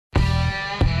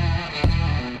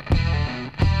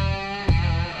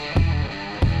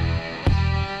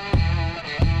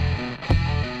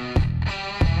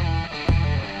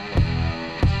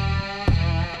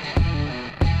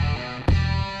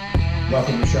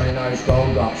Shano's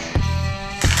Gold Rush.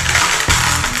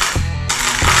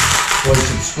 Please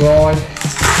subscribe,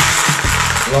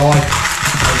 like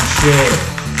and share.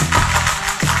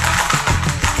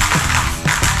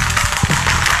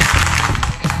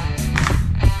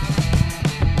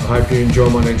 I hope you enjoy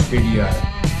my next video.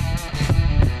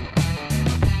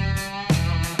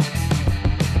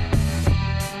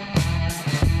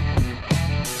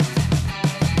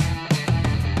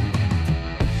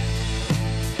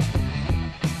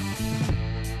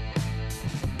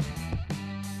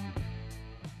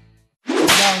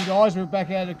 Guys, we're back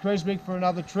out at CRESWICK for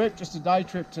another trip, just a day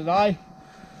trip today.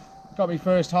 Got my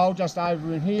first hole just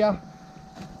over in here,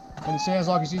 and it sounds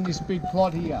like it's in this big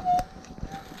plot here.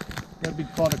 Got a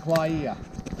big plot of clay here.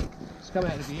 Let's come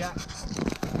out of here.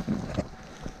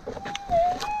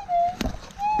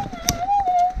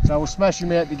 So we'll smash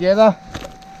them out together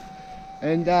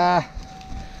and have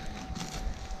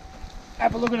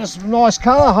a look at some nice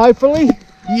colour, hopefully.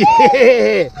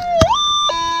 Yeah!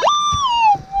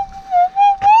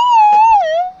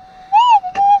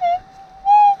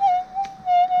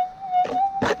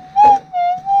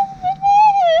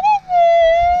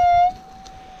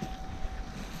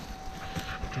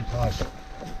 Too close.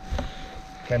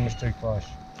 Camera's too close.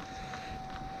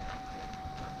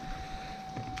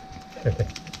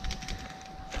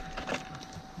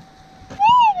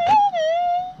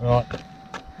 Right,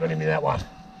 got him in that one.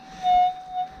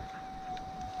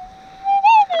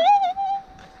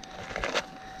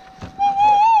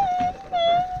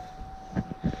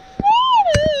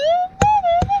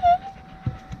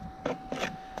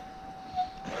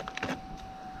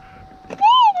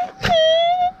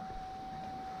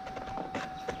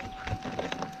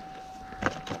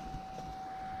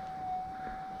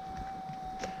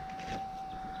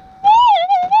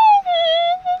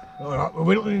 Alright, we're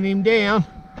whittling him down.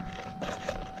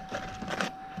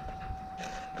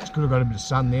 Just could have got a bit of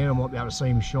sun there, I might be able to see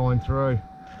him shine through.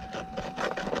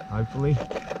 Hopefully.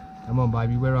 Come on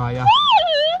baby, where are you?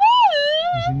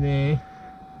 He's in there.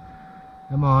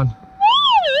 Come on.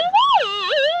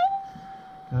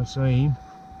 Can't see him.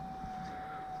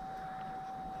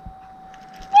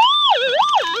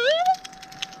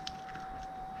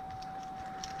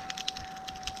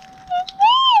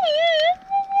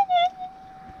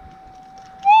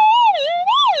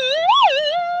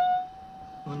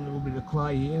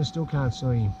 Clay here and still can't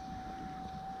see him.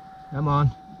 Come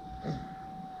on.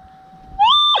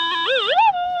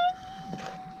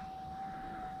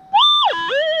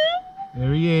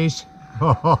 There he is.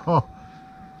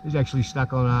 He's actually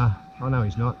stuck on oh no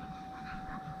he's not.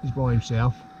 He's by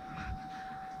himself.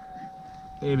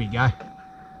 There we go.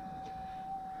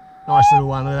 Nice little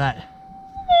one, look at that.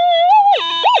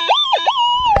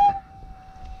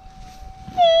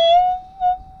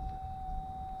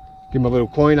 Give him a little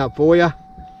clean up for you.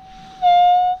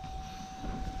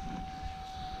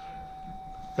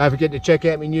 Don't forget to check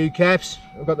out my new caps.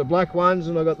 I've got the black ones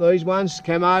and I've got these ones,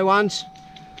 camo ones.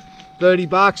 30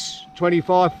 bucks,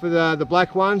 25 for the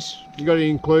black ones. You've got to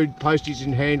include postage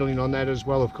and handling on that as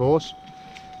well, of course.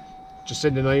 Just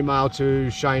send an email to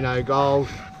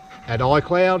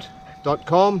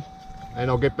shanogold@icloud.com and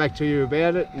I'll get back to you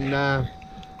about it and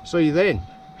see you then.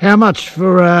 How much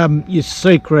for your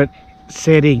secret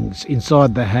settings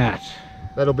inside the hat?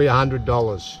 That'll be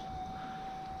 $100.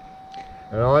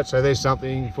 Alright, so there's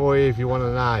something for you if you want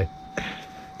to know.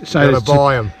 So you've got to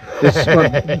buy them. It's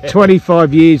what,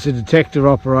 25 years of detector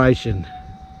operation.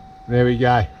 There we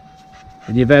go.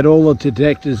 And you've had all the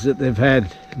detectors that they've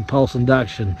had in pulse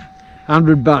induction.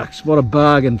 $100, what a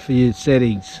bargain for your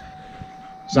settings.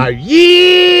 So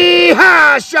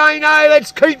yeah, Shano,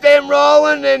 let's keep them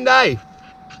rolling and hey,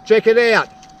 check it out.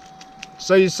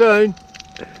 See you soon.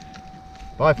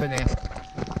 Bye for now.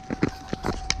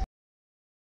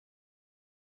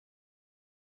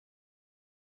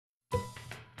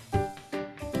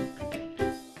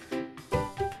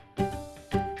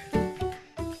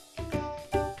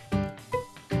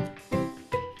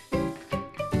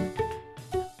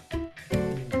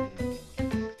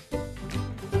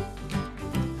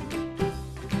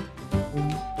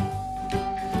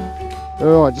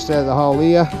 Alright, just out of the hole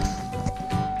here.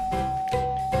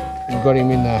 We've got him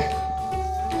in the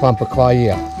clump of clay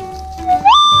here.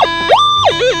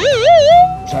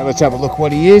 So let's have a look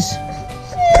what he is.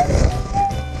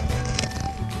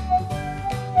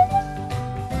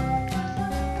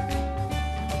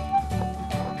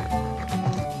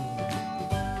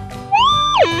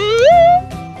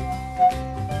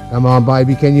 Come on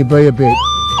baby, can you be a bit?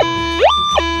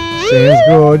 Sounds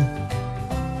good.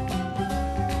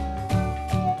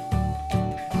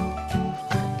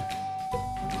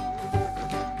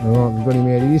 Alright, we've got him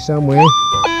out here somewhere.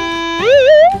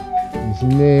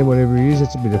 Anything there, whatever it is,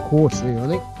 that's a bit of quartz there, I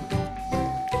think.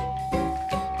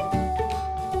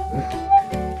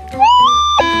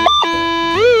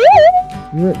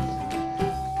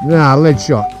 Nah, lead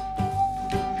shot.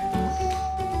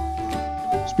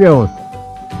 Spewing.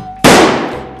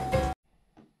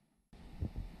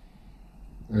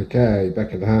 Okay,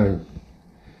 back at home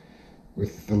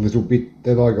with the little bit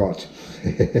that I got.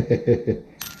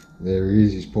 There he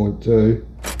is, his .2.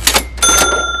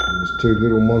 There's 2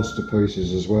 little monster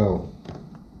pieces as well.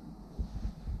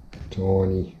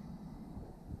 Tiny.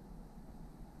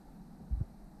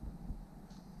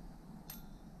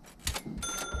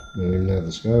 Don't even know if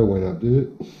the scale went up, did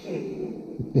it?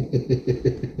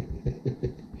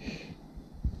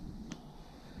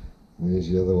 There's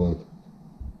the other one.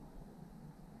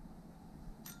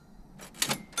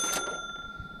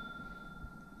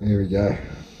 There we go.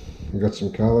 We got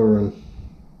some colour and it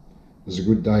was a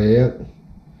good day out.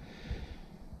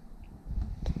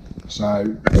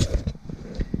 So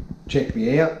check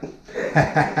me out.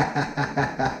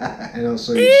 And I'll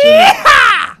see you soon.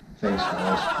 Thanks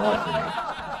guys. Bye for now.